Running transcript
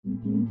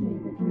Oh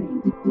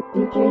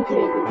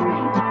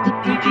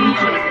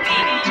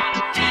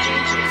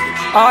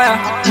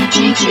yeah.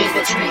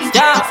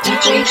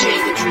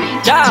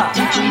 Yeah.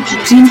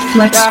 Team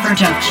Flex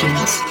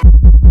Productions.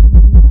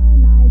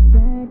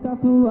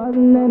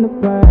 Wasn't in the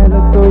plan,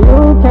 so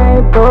you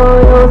came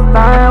through, you was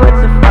fine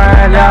with your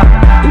friend, yeah.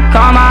 You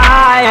caught my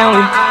eye and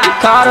we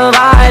caught a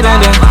vibe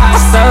and then I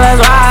said let's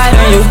ride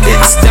and you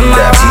spent my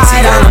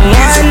ride on a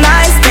one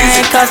night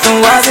stand, custom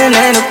wasn't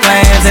in the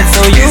plans, and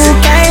so you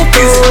came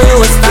through,